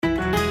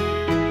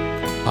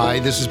Hi,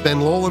 this is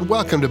Ben Lowell, and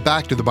welcome to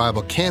Back to the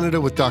Bible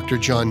Canada with Dr.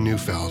 John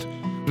Neufeld.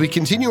 We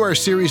continue our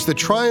series, The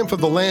Triumph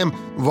of the Lamb,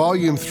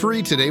 Volume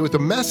 3 today, with a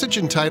message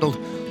entitled,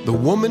 The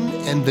Woman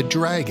and the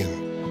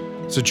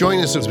Dragon. So join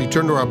us as we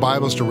turn to our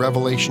Bibles to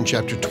Revelation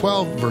chapter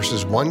 12,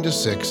 verses 1 to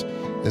 6,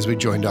 as we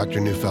join Dr.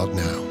 Neufeld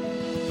now.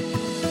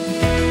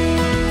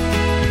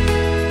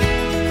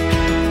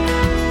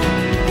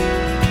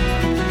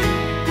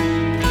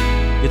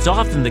 It's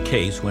often the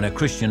case when a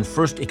Christian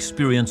first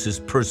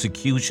experiences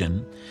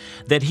persecution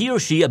that he or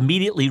she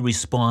immediately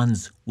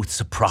responds with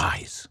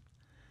surprise.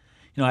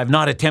 I've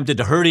not attempted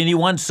to hurt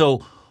anyone,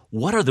 so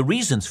what are the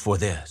reasons for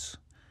this?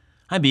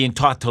 I'm being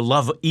taught to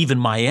love even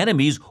my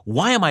enemies.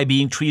 Why am I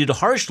being treated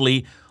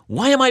harshly?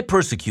 Why am I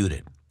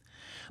persecuted?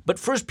 But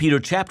 1 Peter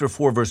chapter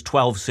 4, verse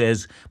 12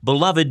 says,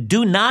 "Beloved,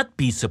 do not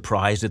be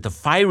surprised at the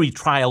fiery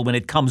trial when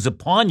it comes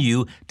upon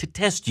you to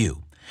test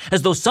you,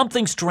 as though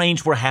something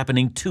strange were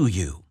happening to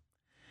you."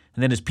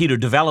 And then as Peter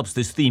develops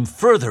this theme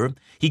further,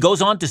 he goes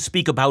on to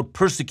speak about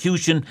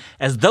persecution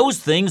as those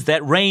things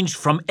that range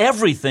from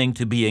everything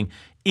to being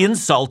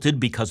insulted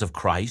because of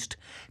Christ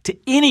to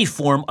any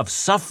form of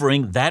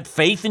suffering that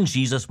faith in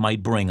Jesus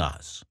might bring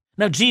us.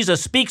 Now,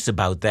 Jesus speaks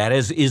about that,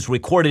 as is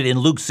recorded in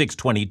Luke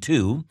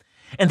 6:22,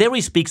 and there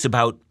he speaks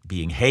about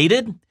being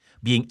hated,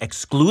 being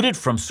excluded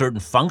from certain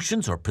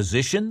functions or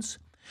positions,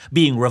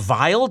 being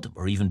reviled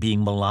or even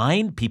being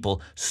maligned,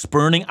 people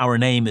spurning our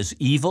name as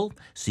evil,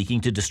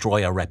 seeking to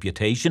destroy our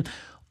reputation.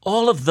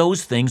 All of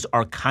those things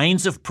are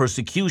kinds of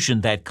persecution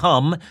that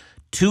come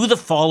to the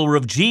follower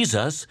of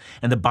Jesus,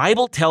 and the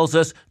Bible tells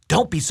us,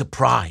 don't be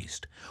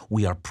surprised.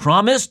 We are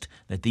promised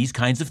that these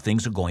kinds of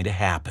things are going to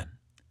happen.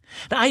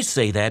 Now, I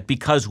say that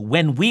because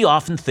when we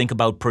often think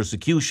about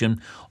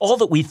persecution, all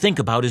that we think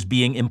about is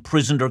being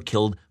imprisoned or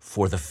killed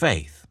for the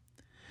faith.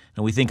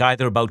 And we think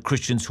either about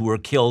Christians who were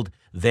killed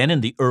then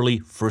in the early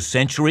first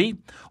century,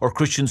 or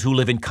Christians who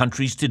live in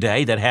countries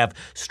today that have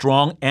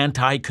strong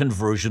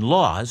anti-conversion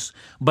laws.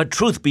 But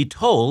truth be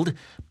told,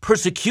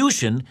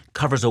 persecution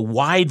covers a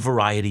wide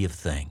variety of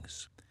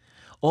things.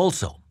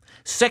 Also,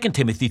 2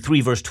 Timothy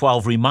 3 verse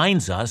 12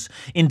 reminds us,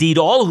 indeed,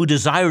 all who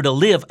desire to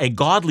live a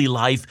godly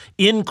life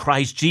in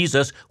Christ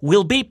Jesus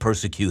will be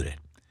persecuted.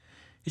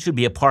 It should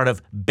be a part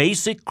of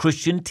basic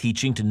Christian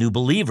teaching to new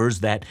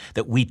believers that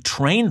we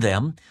train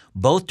them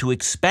both to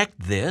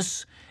expect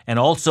this and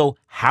also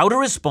how to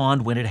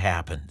respond when it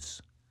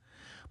happens.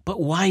 But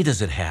why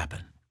does it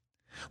happen?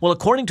 Well,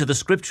 according to the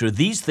Scripture,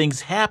 these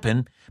things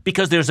happen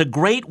because there's a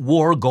great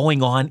war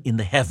going on in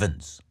the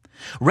heavens.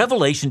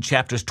 Revelation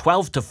chapters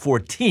 12 to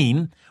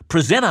 14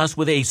 present us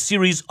with a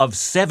series of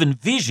 7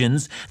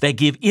 visions that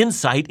give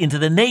insight into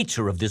the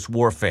nature of this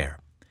warfare.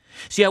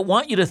 See, I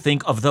want you to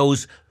think of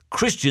those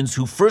Christians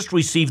who first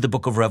received the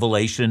book of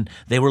Revelation.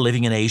 They were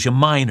living in Asia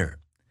Minor.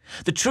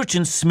 The church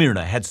in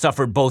Smyrna had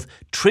suffered both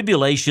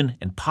tribulation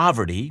and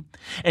poverty,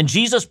 and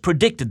Jesus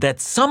predicted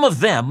that some of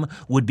them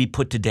would be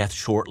put to death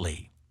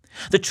shortly.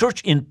 The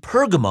church in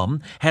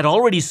Pergamum had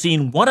already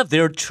seen one of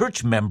their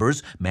church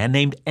members, a man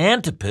named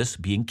Antipas,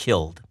 being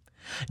killed.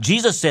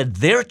 Jesus said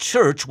their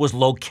church was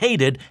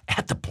located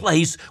at the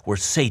place where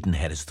Satan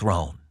had his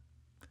throne.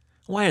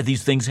 Why are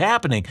these things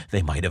happening?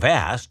 They might have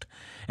asked.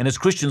 And as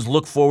Christians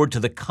look forward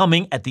to the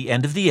coming at the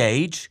end of the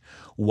age,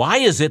 why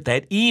is it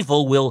that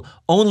evil will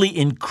only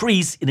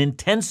increase in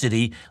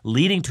intensity,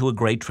 leading to a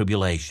great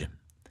tribulation?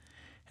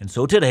 And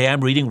so today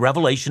I'm reading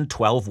Revelation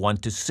 12, 1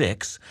 to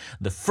 6,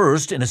 the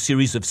first in a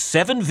series of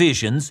 7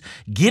 visions,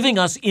 giving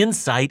us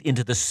insight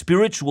into the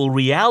spiritual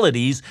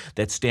realities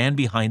that stand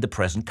behind the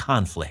present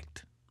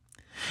conflict.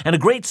 And a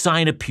great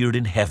sign appeared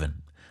in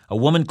heaven, a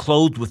woman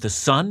clothed with the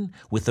sun,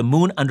 with the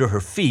moon under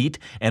her feet,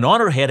 and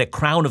on her head a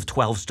crown of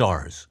 12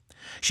 stars.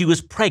 She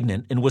was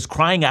pregnant and was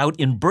crying out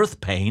in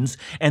birth pains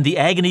and the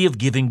agony of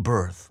giving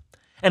birth.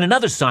 And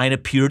another sign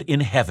appeared in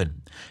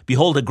heaven.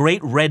 Behold, a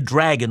great red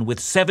dragon with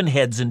 7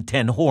 heads and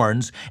 10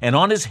 horns, and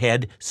on his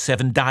head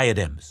 7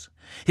 diadems.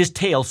 His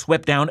tail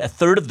swept down a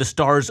third of the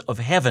stars of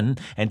heaven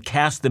and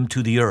cast them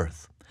to the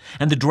earth.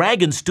 And the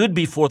dragon stood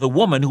before the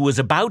woman who was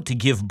about to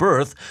give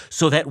birth,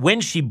 so that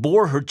when she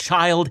bore her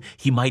child,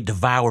 he might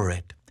devour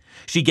it.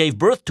 She gave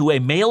birth to a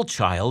male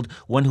child,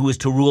 one who is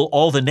to rule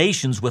all the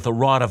nations with a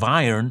rod of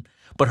iron.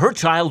 But her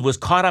child was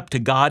caught up to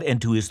God and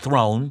to his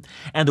throne,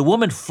 and the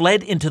woman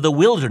fled into the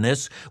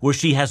wilderness, where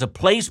she has a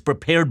place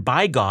prepared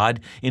by God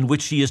in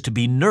which she is to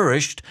be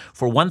nourished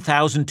for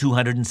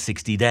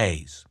 1,260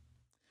 days.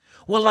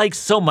 Well, like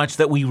so much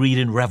that we read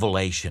in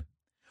Revelation,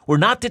 we're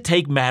not to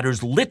take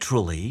matters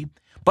literally,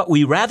 but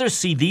we rather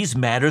see these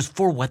matters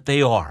for what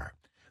they are,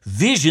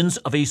 visions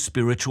of a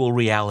spiritual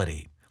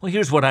reality. Well,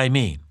 here's what I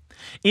mean.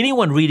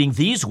 Anyone reading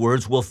these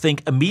words will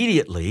think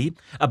immediately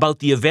about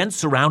the events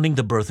surrounding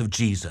the birth of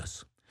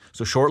Jesus.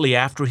 So shortly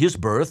after his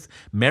birth,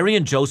 Mary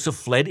and Joseph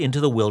fled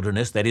into the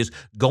wilderness, that is,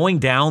 going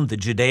down the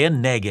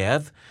Judean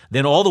Negev,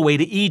 then all the way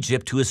to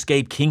Egypt to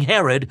escape King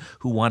Herod,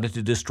 who wanted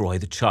to destroy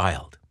the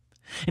child.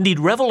 Indeed,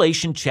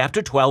 Revelation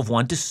chapter 12,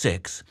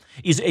 1-6,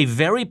 is a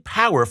very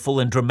powerful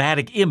and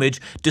dramatic image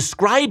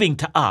describing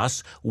to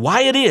us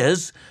why it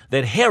is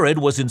that Herod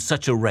was in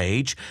such a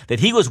rage that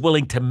he was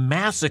willing to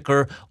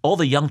massacre all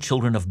the young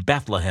children of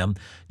Bethlehem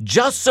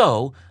just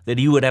so that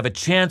he would have a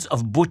chance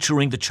of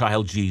butchering the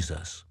child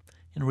Jesus.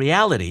 In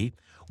reality,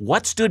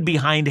 what stood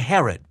behind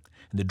Herod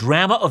and the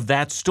drama of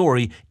that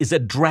story is a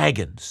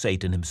dragon,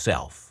 Satan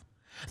himself.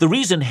 The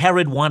reason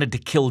Herod wanted to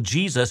kill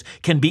Jesus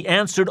can be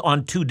answered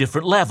on two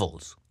different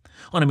levels.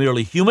 On a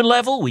merely human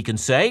level, we can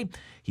say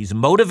he's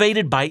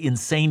motivated by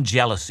insane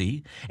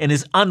jealousy and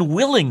his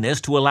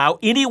unwillingness to allow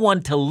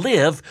anyone to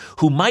live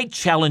who might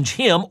challenge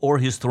him or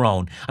his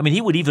throne. I mean, he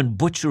would even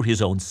butcher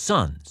his own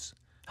sons.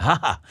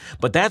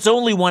 But that's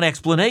only one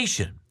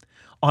explanation.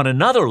 On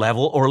another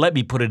level, or let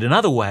me put it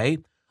another way,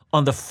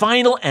 on the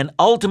final and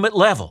ultimate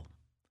level,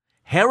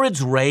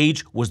 Herod's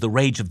rage was the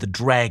rage of the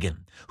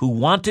dragon, who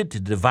wanted to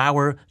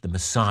devour the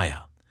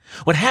Messiah.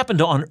 What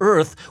happened on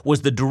earth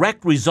was the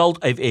direct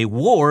result of a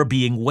war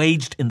being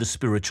waged in the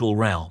spiritual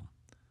realm.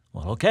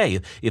 Well, okay,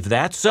 if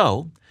that's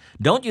so,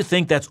 don't you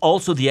think that's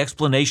also the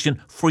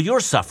explanation for your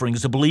suffering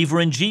as a believer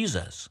in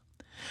Jesus?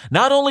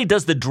 Not only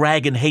does the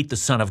dragon hate the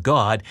Son of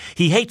God,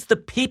 he hates the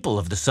people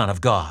of the Son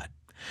of God.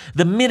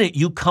 The minute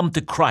you come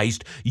to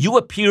Christ, you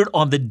appeared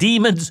on the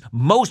demon's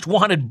most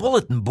wanted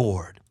bulletin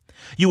board.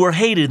 You were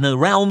hated in the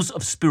realms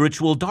of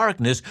spiritual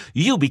darkness.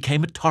 You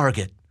became a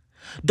target.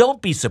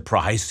 Don't be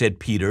surprised, said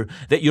Peter,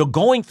 that you're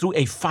going through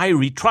a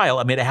fiery trial.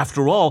 I mean,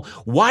 after all,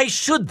 why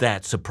should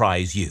that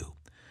surprise you?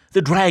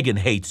 The dragon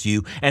hates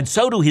you, and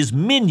so do his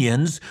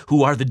minions,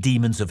 who are the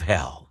demons of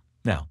hell.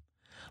 Now,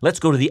 let's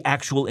go to the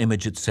actual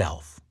image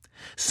itself.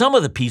 Some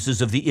of the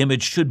pieces of the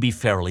image should be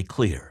fairly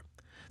clear.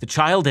 The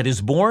child that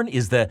is born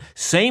is the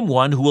same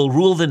one who will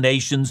rule the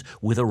nations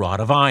with a rod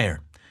of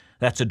iron.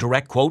 That's a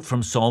direct quote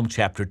from Psalm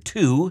chapter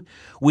 2,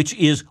 which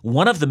is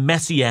one of the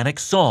messianic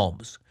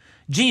psalms.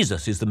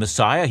 Jesus is the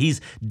Messiah.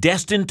 He's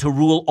destined to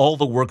rule all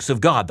the works of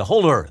God, the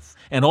whole earth,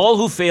 and all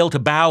who fail to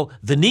bow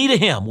the knee to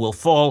him will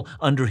fall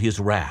under his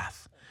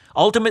wrath.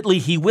 Ultimately,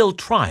 he will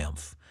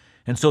triumph.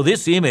 And so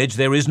this image,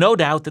 there is no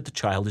doubt that the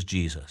child is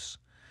Jesus.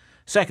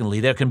 Secondly,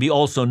 there can be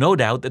also no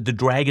doubt that the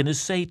dragon is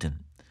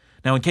Satan.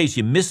 Now, in case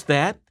you missed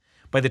that,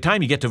 by the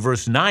time you get to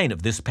verse 9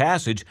 of this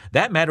passage,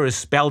 that matter is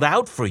spelled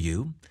out for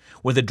you,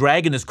 where the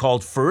dragon is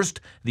called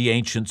first the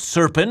ancient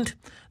serpent,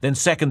 then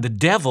second the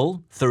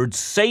devil, third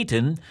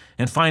Satan,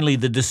 and finally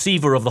the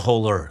deceiver of the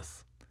whole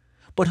earth.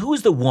 But who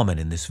is the woman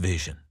in this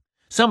vision?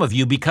 Some of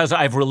you, because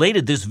I've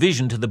related this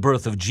vision to the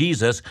birth of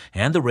Jesus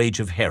and the rage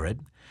of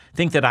Herod,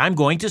 think that I'm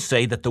going to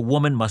say that the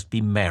woman must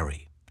be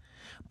Mary.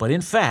 But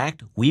in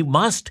fact, we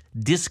must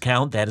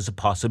discount that as a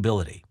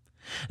possibility.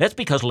 That's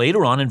because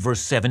later on in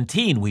verse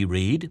 17 we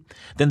read,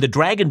 "Then the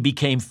dragon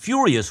became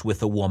furious with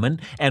the woman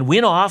and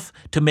went off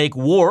to make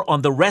war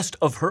on the rest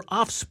of her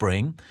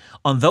offspring,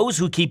 on those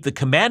who keep the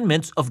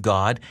commandments of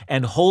God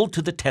and hold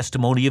to the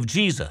testimony of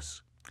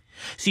Jesus."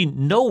 See,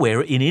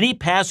 nowhere in any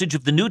passage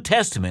of the New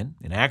Testament,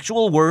 in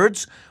actual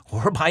words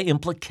or by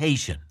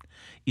implication,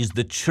 is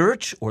the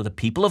church or the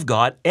people of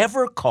God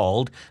ever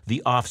called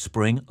the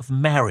offspring of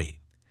Mary.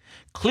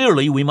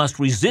 Clearly, we must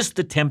resist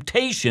the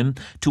temptation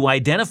to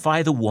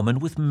identify the woman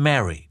with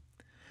Mary.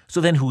 So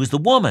then who is the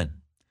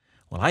woman?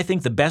 Well, I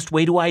think the best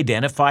way to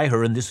identify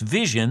her in this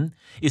vision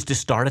is to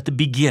start at the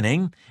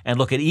beginning and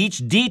look at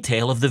each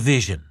detail of the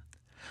vision.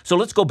 So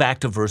let's go back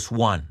to verse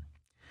 1.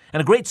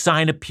 "And a great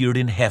sign appeared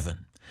in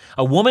heaven,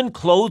 a woman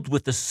clothed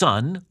with the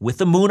sun, with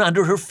the moon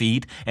under her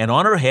feet, and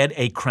on her head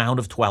a crown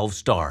of 12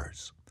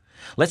 stars.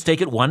 Let's take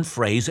it one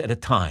phrase at a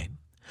time.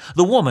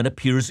 The woman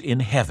appears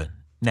in heaven.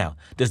 Now,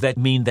 does that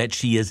mean that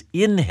she is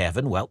in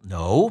heaven? Well,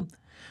 no.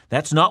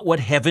 That's not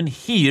what heaven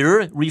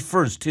here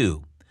refers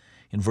to.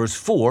 In verse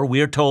 4,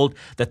 we are told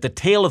that the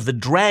tail of the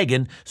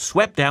dragon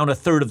swept down a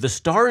third of the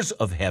stars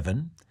of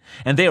heaven,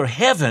 and there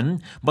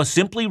heaven must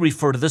simply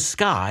refer to the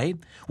sky,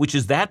 which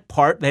is that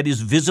part that is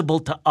visible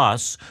to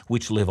us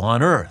which live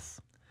on earth.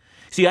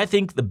 See, I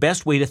think the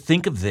best way to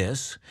think of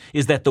this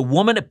is that the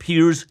woman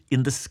appears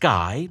in the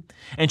sky,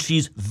 and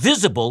she's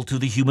visible to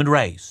the human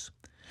race.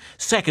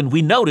 Second,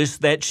 we notice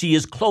that she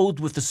is clothed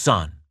with the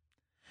sun.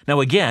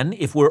 Now again,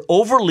 if we're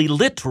overly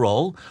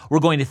literal, we're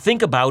going to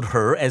think about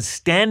her as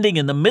standing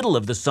in the middle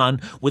of the sun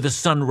with the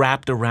sun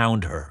wrapped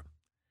around her.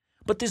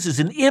 But this is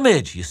an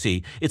image, you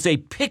see. It's a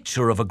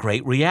picture of a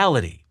great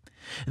reality.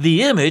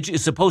 The image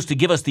is supposed to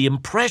give us the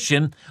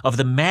impression of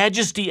the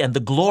majesty and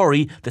the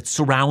glory that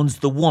surrounds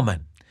the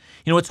woman.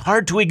 You know, it's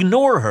hard to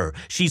ignore her.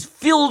 She's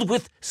filled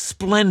with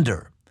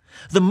splendor.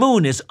 The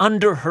moon is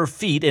under her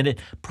feet, and it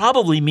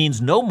probably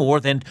means no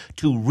more than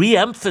to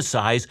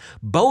re-emphasize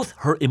both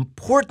her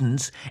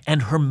importance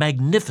and her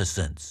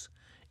magnificence.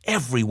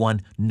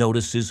 Everyone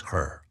notices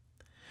her.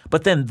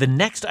 But then the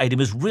next item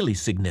is really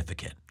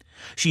significant.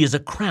 She has a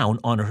crown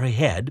on her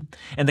head,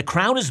 and the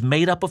crown is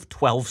made up of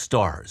 12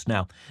 stars.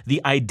 Now,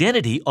 the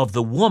identity of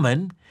the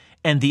woman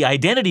and the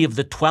identity of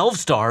the 12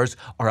 stars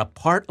are a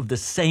part of the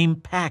same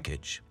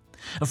package.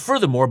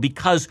 Furthermore,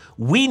 because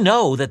we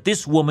know that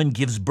this woman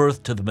gives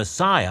birth to the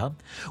Messiah,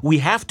 we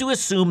have to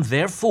assume,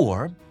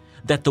 therefore,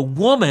 that the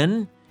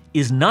woman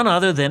is none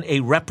other than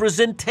a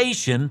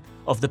representation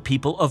of the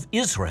people of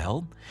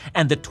Israel,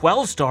 and the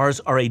 12 stars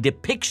are a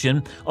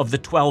depiction of the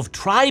 12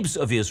 tribes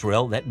of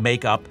Israel that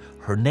make up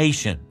her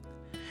nation.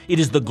 It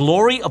is the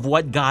glory of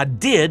what God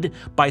did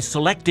by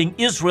selecting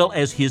Israel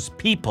as his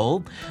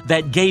people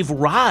that gave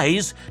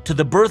rise to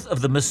the birth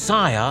of the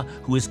Messiah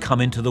who has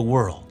come into the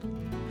world.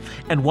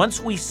 And once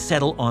we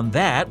settle on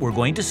that, we're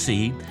going to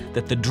see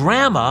that the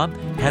drama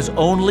has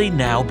only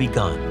now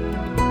begun.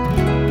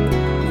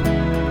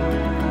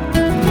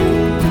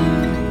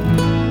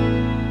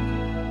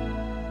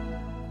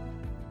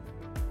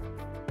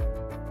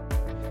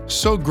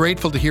 So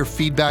grateful to hear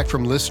feedback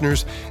from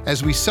listeners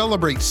as we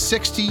celebrate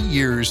 60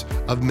 years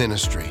of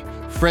ministry.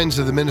 Friends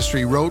of the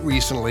ministry wrote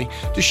recently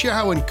to share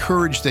how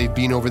encouraged they've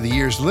been over the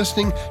years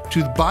listening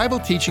to the Bible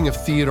teaching of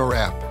Theodore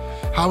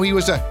Epp, how he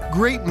was a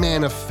great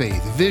man of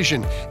faith,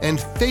 vision,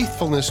 and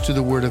faithfulness to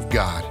the Word of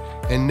God.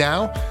 And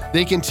now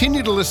they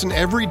continue to listen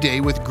every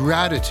day with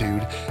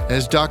gratitude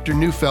as Dr.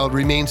 Neufeld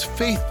remains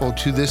faithful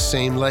to this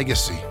same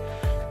legacy.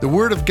 The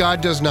Word of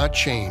God does not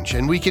change,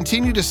 and we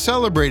continue to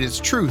celebrate its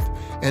truth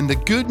and the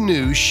good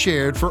news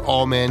shared for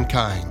all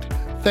mankind.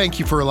 Thank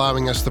you for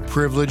allowing us the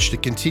privilege to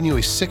continue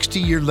a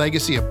 60-year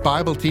legacy of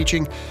Bible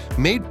teaching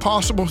made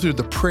possible through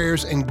the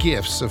prayers and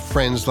gifts of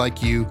friends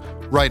like you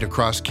right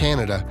across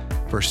Canada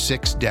for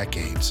 6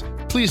 decades.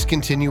 Please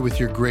continue with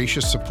your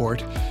gracious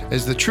support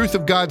as the truth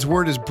of God's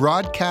Word is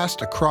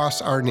broadcast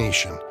across our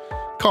nation.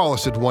 Call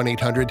us at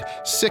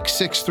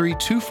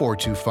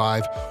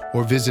 1-800-663-2425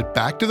 or visit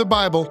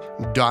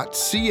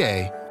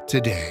backtothebible.ca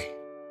today.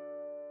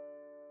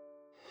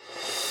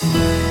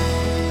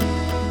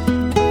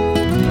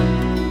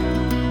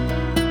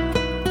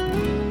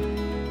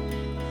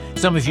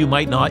 Some of you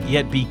might not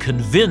yet be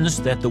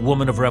convinced that the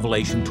woman of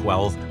Revelation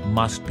 12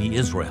 must be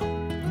Israel.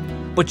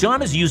 But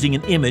John is using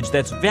an image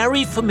that's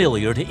very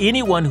familiar to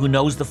anyone who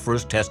knows the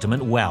First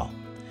Testament well.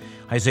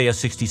 Isaiah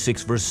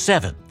 66, verse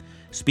 7.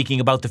 Speaking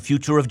about the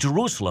future of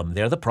Jerusalem,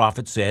 there the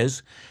prophet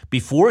says,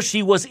 "Before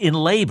she was in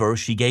labor,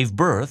 she gave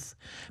birth.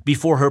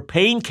 Before her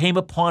pain came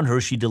upon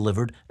her, she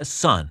delivered a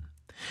son."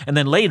 And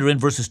then later in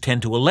verses 10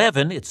 to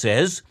 11, it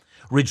says,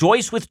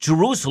 "Rejoice with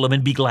Jerusalem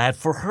and be glad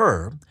for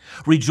her.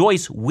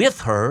 Rejoice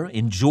with her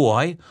in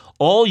joy,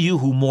 all you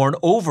who mourn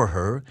over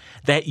her,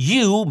 that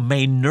you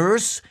may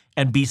nurse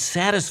and be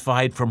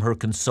satisfied from her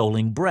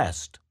consoling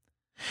breast."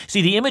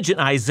 See, the image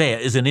in Isaiah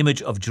is an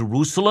image of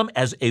Jerusalem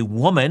as a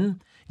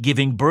woman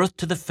giving birth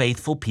to the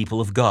faithful people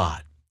of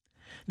God.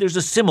 There's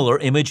a similar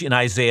image in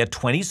Isaiah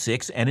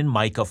 26 and in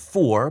Micah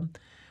 4,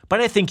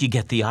 but I think you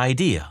get the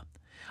idea.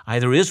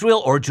 Either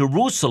Israel or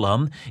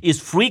Jerusalem is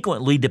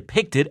frequently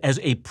depicted as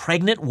a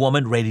pregnant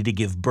woman ready to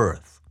give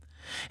birth.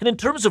 And in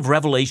terms of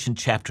Revelation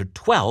chapter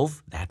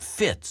 12, that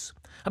fits.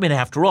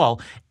 After all,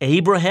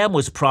 Abraham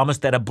was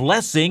promised that a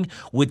blessing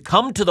would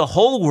come to the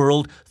whole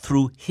world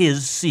through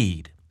his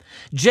seed.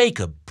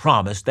 Jacob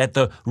promised that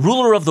the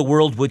ruler of the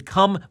world would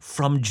come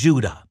from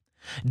Judah.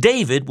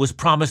 David was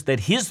promised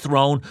that his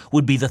throne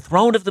would be the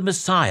throne of the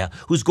Messiah,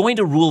 who's going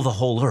to rule the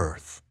whole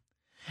earth.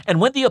 And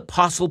when the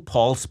Apostle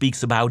Paul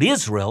speaks about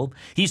Israel,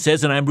 he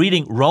says, and I'm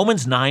reading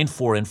Romans 9,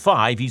 4 and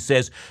 5, he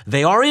says,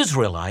 "They are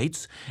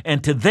Israelites,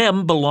 and to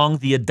them belong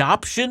the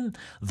adoption,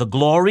 the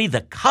glory,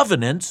 the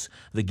covenants,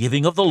 the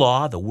giving of the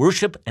law, the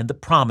worship, and the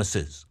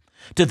promises.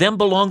 To them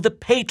belong the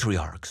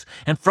patriarchs,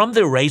 and from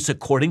their race,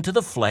 according to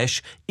the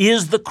flesh,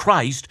 is the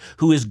Christ,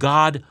 who is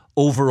God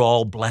over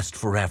all, blessed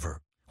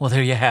forever." Well,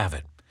 there you have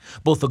it.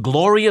 Both the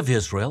glory of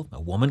Israel, a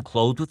woman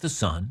clothed with the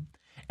Son,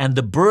 and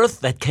the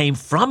birth that came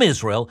from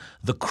Israel,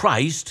 the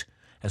Christ,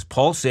 as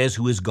Paul says,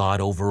 who is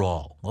God over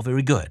all. Well,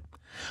 very good.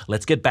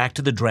 Let's get back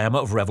to the drama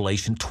of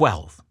Revelation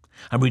 12.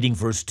 I'm reading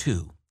verse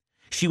 2.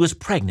 "She was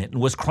pregnant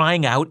and was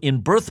crying out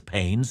in birth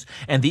pains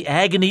and the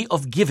agony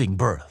of giving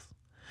birth."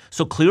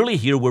 So clearly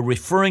here we're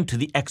referring to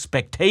the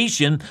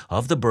expectation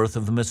of the birth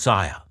of the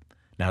Messiah.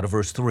 Now to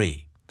verse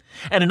 3.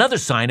 "And another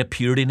sign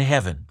appeared in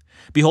heaven.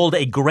 Behold,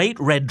 a great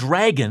red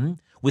dragon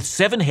with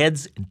 7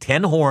 heads and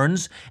 10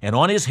 horns, and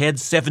on his head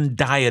 7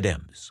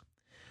 diadems."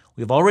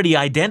 We've already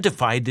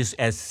identified this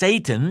as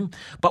Satan,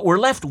 but we're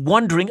left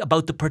wondering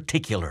about the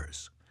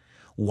particulars.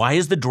 Why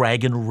is the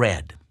dragon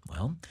red?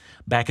 Well,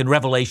 back in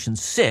Revelation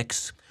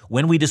 6,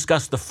 when we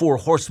discussed the 4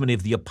 horsemen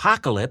of the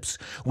apocalypse,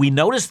 we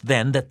noticed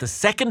then that the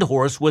second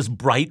horse was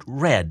bright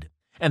red,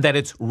 and that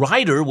its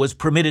rider was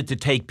permitted to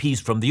take peace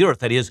from the earth.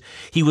 That is,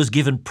 he was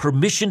given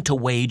permission to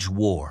wage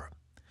war.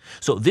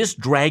 So this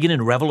dragon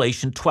in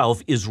Revelation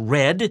 12 is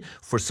red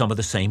for some of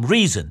the same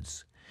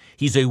reasons.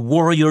 He's a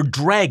warrior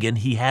dragon.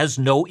 He has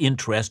no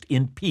interest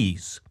in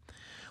peace.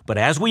 But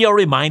as we are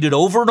reminded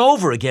over and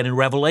over again in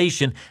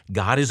Revelation,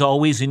 God is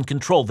always in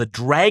control. The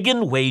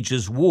dragon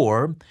wages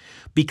war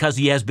because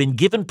he has been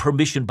given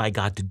permission by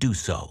God to do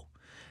so.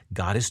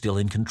 God is still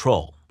in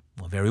control.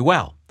 Well, very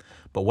well.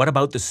 But what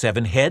about the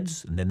 7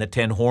 heads, and then the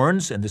 10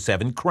 horns, and the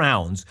 7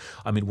 crowns?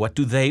 What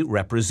do they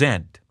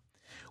represent?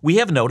 We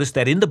have noticed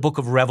that in the book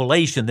of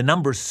Revelation, the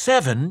number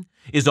 7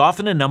 is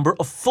often a number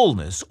of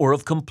fullness or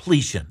of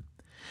completion.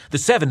 The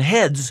 7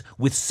 heads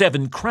with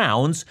 7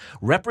 crowns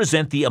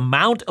represent the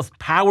amount of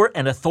power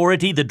and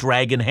authority the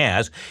dragon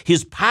has.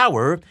 His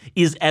power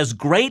is as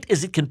great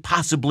as it can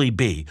possibly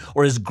be,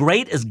 or as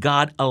great as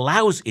God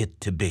allows it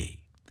to be.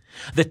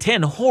 The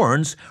 10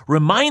 horns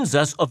reminds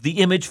us of the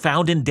image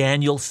found in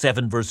Daniel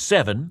 7 verse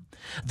 7.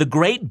 The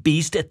great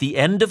beast at the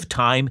end of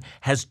time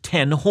has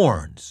 10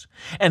 horns.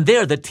 And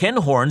there the 10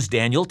 horns,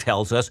 Daniel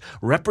tells us,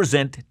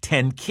 represent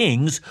 10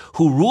 kings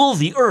who rule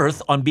the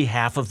earth on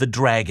behalf of the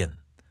dragon.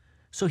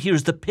 So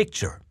here's the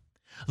picture.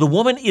 The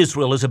woman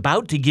Israel is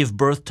about to give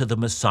birth to the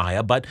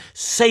Messiah, but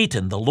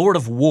Satan, the Lord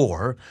of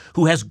war,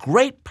 who has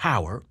great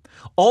power,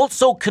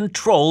 also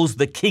controls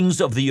the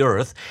kings of the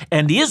earth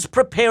and is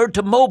prepared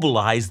to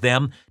mobilize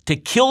them to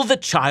kill the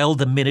child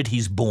the minute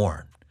he's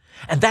born.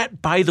 And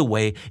that, by the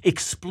way,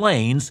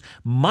 explains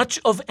much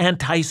of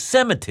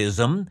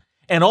anti-Semitism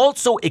and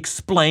also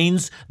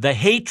explains the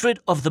hatred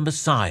of the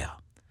Messiah.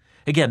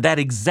 Again, that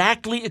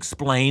exactly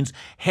explains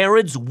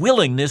Herod's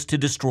willingness to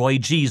destroy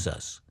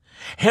Jesus.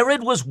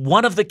 Herod was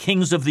one of the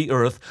kings of the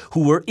earth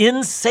who were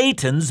in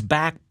Satan's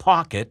back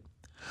pocket,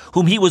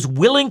 whom he was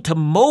willing to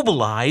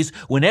mobilize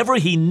whenever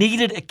he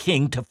needed a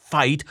king to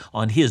fight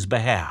on his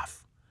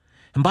behalf.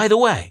 And by the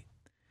way,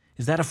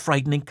 is that a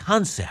frightening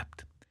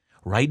concept?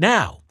 Right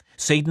now,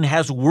 Satan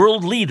has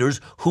world leaders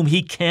whom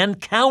he can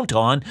count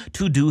on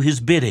to do his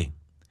bidding.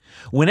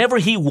 Whenever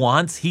he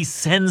wants, he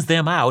sends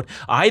them out,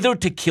 either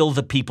to kill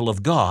the people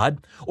of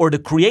God or to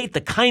create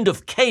the kind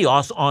of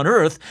chaos on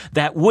earth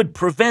that would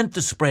prevent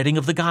the spreading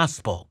of the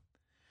gospel.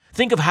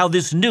 Think of how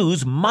this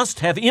news must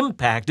have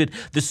impacted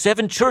the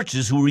 7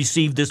 churches who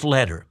received this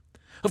letter.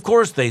 Of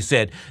course, they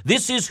said,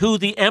 this is who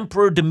the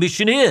Emperor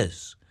Domitian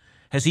is.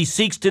 As he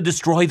seeks to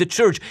destroy the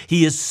church,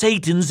 he is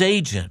Satan's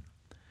agent.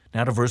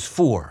 Now to verse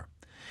 4.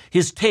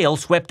 His tail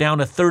swept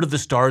down a third of the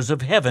stars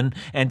of heaven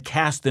and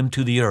cast them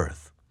to the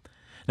earth.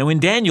 Now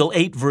in Daniel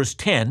 8 verse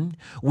 10,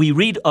 we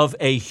read of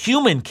a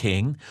human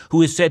king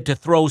who is said to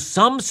throw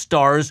some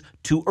stars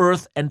to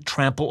earth and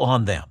trample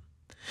on them.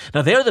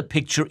 Now there the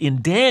picture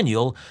in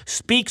Daniel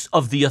speaks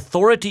of the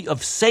authority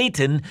of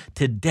Satan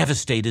to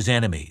devastate his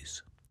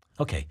enemies.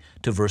 Okay,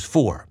 to verse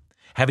 4.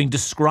 Having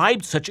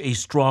described such a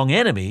strong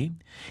enemy,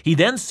 he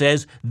then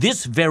says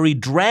this very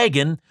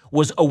dragon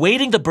was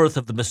awaiting the birth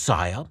of the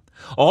Messiah.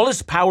 All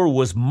his power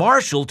was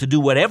marshaled to do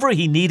whatever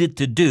he needed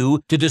to do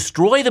to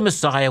destroy the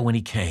Messiah when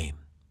he came.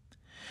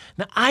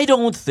 Now, I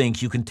don't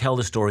think you can tell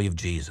the story of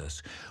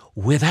Jesus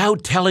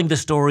without telling the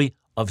story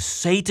of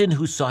Satan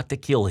who sought to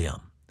kill him.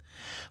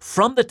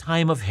 From the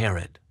time of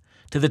Herod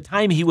to the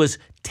time he was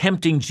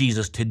tempting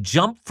Jesus to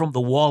jump from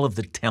the wall of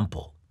the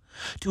temple,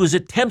 to his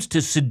attempts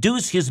to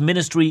seduce his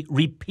ministry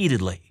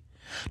repeatedly,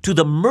 to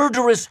the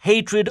murderous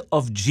hatred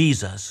of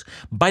Jesus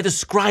by the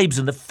scribes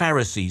and the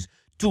Pharisees,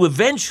 to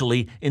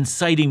eventually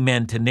inciting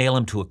men to nail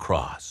him to a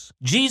cross.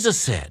 Jesus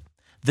said,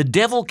 "The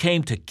devil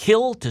came to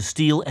kill, to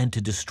steal, and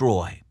to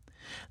destroy."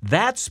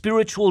 That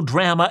spiritual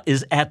drama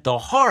is at the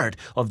heart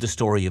of the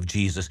story of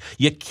Jesus.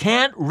 You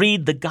can't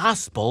read the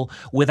gospel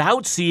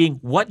without seeing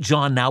what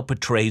John now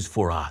portrays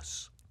for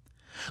us.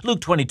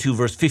 Luke 22,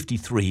 verse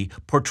 53,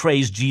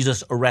 portrays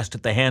Jesus' arrest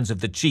at the hands of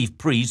the chief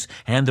priests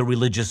and the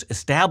religious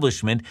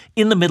establishment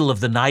in the middle of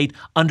the night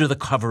under the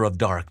cover of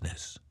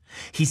darkness.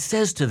 He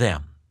says to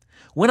them,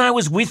 "When I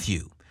was with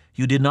you,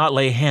 you did not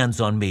lay hands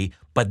on me,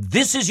 but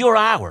this is your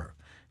hour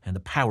and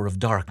the power of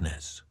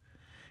darkness."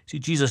 See,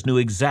 Jesus knew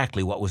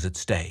exactly what was at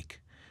stake.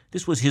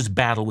 This was his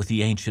battle with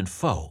the ancient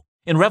foe.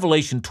 In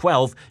Revelation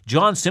 12,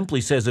 John simply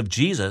says of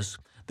Jesus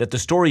that the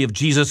story of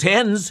Jesus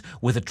ends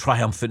with a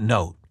triumphant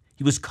note.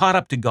 He was caught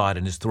up to God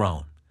in his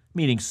throne,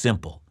 meaning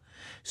simple.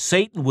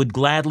 Satan would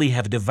gladly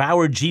have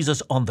devoured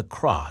Jesus on the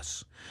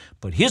cross,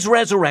 but his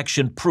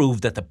resurrection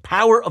proved that the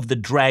power of the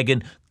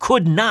dragon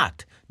could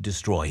not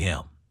destroy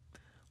him.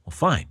 Well,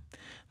 fine.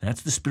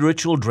 That's the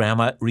spiritual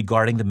drama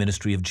regarding the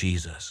ministry of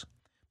Jesus.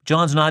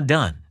 John's not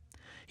done.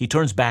 He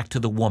turns back to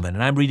the woman,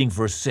 and I'm reading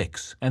verse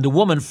 6. "And the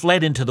woman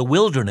fled into the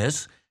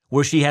wilderness,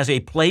 where she has a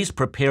place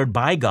prepared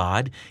by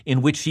God,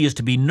 in which she is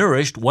to be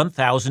nourished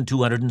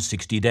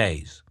 1,260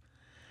 days.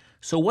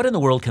 So what in the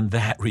world can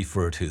that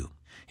refer to?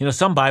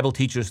 Some Bible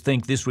teachers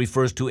think this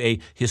refers to a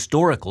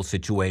historical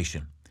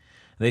situation.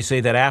 They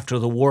say that after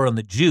the war on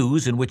the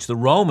Jews, in which the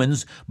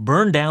Romans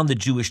burned down the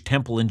Jewish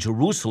temple in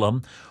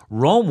Jerusalem,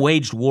 Rome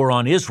waged war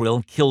on Israel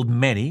and killed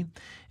many,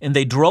 and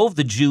they drove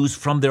the Jews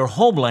from their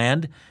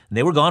homeland, and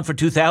they were gone for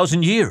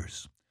 2,000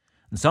 years.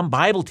 And some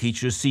Bible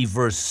teachers see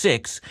verse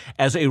 6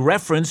 as a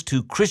reference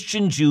to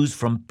Christian Jews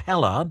from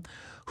Pella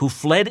who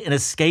fled and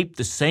escaped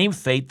the same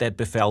fate that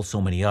befell so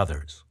many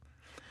others.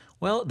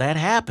 Well, that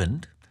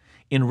happened.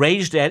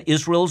 Enraged at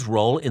Israel's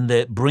role in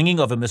the bringing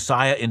of a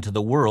Messiah into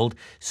the world,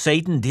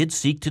 Satan did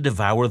seek to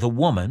devour the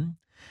woman.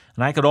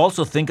 And I could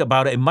also think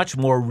about a much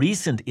more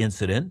recent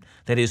incident,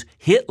 that is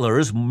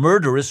Hitler's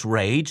murderous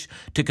rage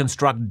to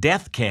construct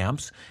death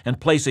camps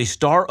and place a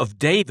Star of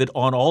David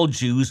on all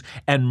Jews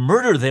and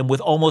murder them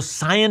with almost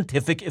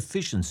scientific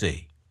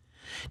efficiency.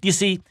 You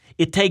see,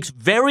 it takes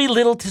very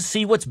little to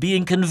see what's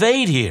being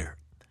conveyed here.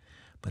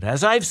 But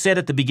as I've said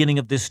at the beginning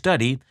of this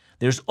study,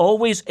 there's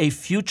always a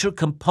future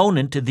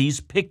component to these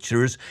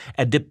pictures,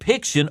 a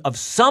depiction of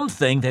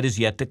something that is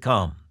yet to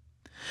come.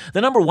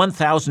 The number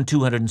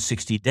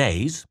 1,260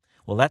 days,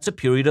 well, that's a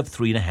period of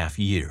 3.5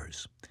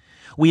 years.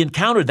 We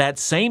encountered that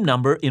same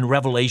number in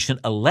Revelation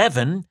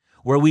 11,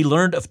 where we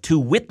learned of 2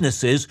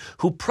 witnesses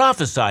who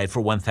prophesied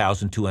for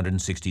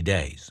 1,260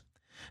 days.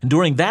 And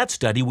during that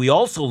study, we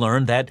also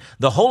learned that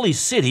the holy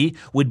city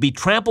would be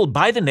trampled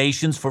by the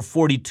nations for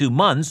 42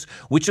 months,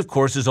 which of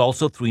course is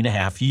also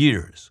 3.5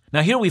 years.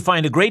 Now here we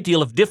find a great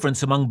deal of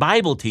difference among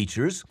Bible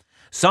teachers.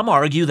 Some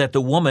argue that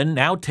the woman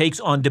now takes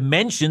on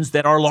dimensions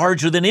that are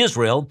larger than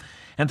Israel,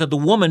 and that the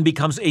woman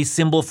becomes a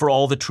symbol for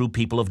all the true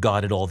people of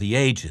God at all the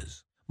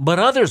ages. But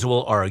others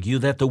will argue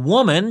that the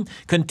woman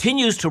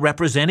continues to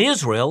represent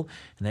Israel,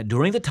 and that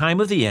during the time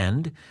of the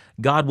end,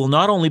 God will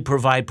not only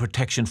provide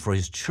protection for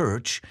his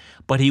church,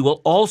 but he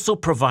will also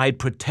provide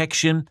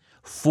protection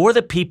for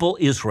the people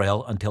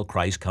Israel until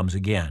Christ comes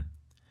again.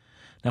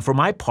 Now, for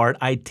my part,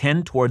 I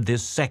tend toward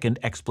this second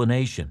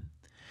explanation.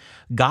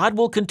 God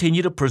will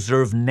continue to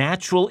preserve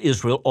natural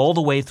Israel all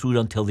the way through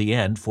until the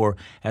end, for,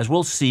 as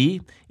we'll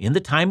see, in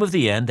the time of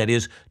the end, that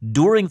is,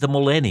 during the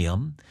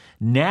millennium,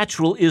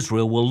 natural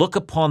Israel will look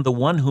upon the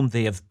one whom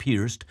they have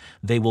pierced,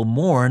 they will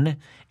mourn,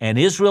 and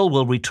Israel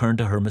will return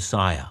to her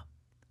Messiah.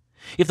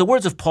 If the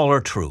words of Paul are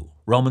true,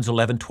 Romans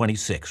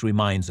 11:26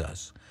 reminds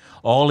us,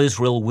 all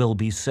Israel will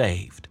be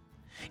saved.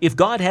 If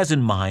God has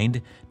in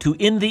mind to,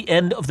 in the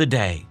end of the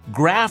day,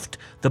 graft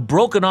the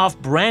broken-off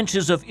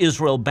branches of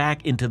Israel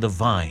back into the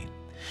vine,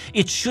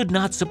 it should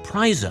not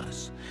surprise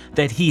us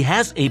that he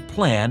has a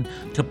plan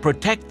to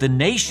protect the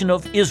nation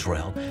of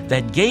Israel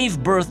that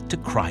gave birth to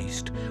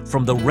Christ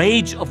from the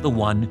rage of the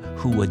one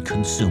who would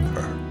consume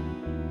her.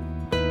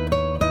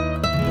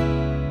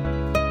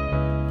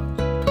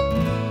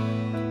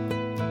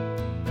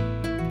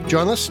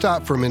 John, let's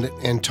stop for a minute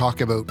and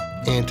talk about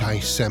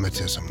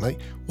anti-Semitism.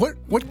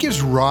 What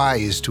gives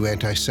rise to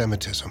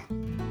anti-Semitism?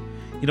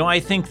 You know, I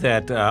think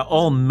that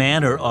all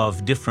manner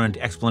of different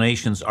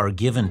explanations are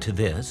given to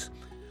this,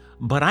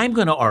 but I'm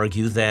going to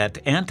argue that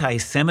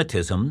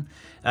anti-Semitism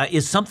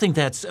is something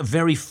that's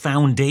very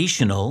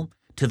foundational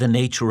to the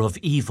nature of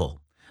evil.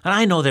 And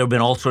I know there have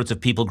been all sorts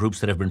of people groups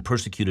that have been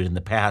persecuted in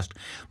the past,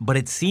 but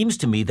it seems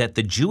to me that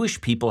the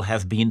Jewish people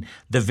have been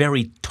the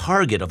very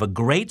target of a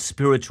great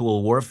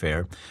spiritual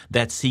warfare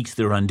that seeks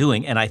their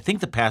undoing. And I think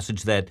the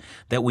passage that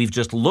we've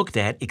just looked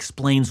at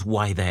explains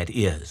why that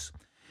is.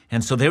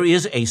 And so there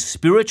is a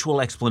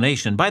spiritual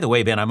explanation. By the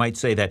way, Ben, I might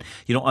say that,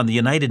 on the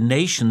United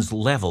Nations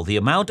level, the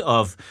amount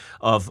of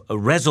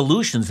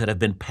resolutions that have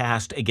been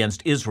passed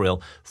against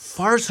Israel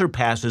far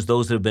surpasses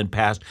those that have been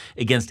passed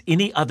against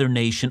any other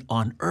nation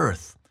on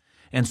earth.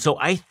 And so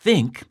I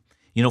think,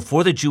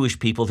 for the Jewish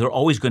people, they're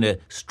always going to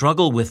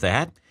struggle with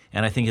that,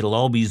 and I think it'll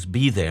always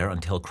be there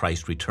until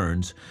Christ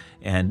returns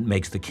and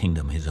makes the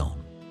kingdom his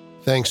own.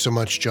 Thanks so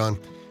much, John.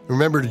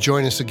 Remember to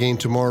join us again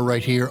tomorrow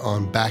right here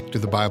on Back to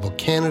the Bible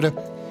Canada,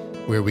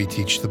 where we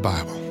teach the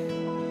Bible.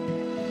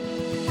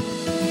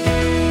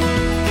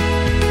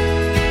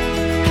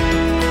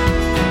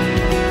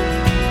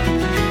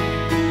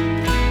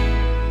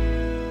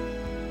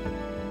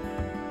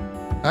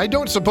 I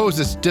don't suppose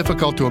it's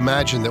difficult to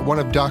imagine that one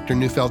of Dr.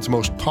 Neufeld's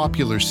most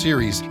popular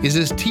series is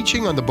his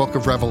teaching on the book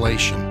of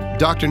Revelation.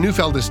 Dr.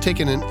 Neufeld has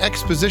taken an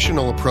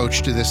expositional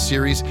approach to this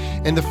series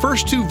and the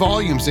first 2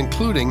 volumes,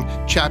 including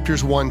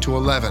chapters 1 to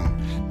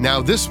 11.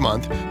 Now this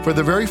month, for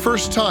the very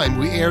first time,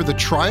 we air The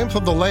Triumph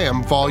of the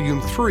Lamb,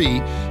 Volume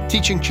 3,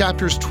 teaching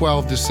chapters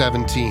 12 to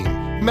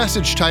 17.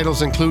 Message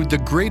titles include The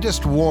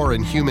Greatest War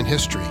in Human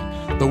History,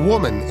 The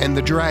Woman and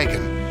the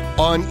Dragon,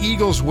 On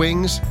Eagle's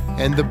Wings,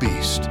 and The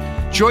Beast.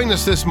 Join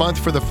us this month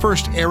for the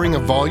first airing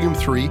of Volume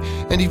 3,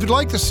 and if you'd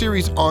like the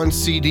series on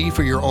CD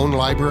for your own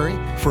library,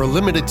 for a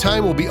limited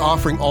time we'll be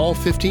offering all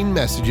 15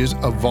 messages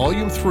of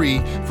Volume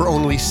 3 for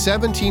only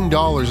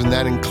 $17, and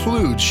that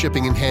includes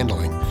shipping and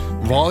handling.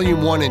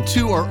 Volume 1 and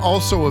 2 are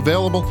also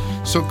available,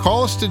 so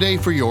call us today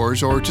for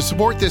yours or to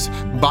support this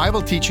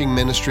Bible teaching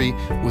ministry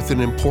with an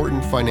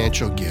important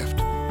financial gift.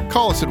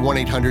 Call us at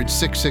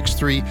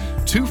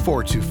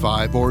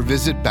 1-800-663-2425 or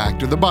visit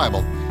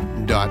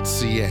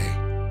backtothebible.ca.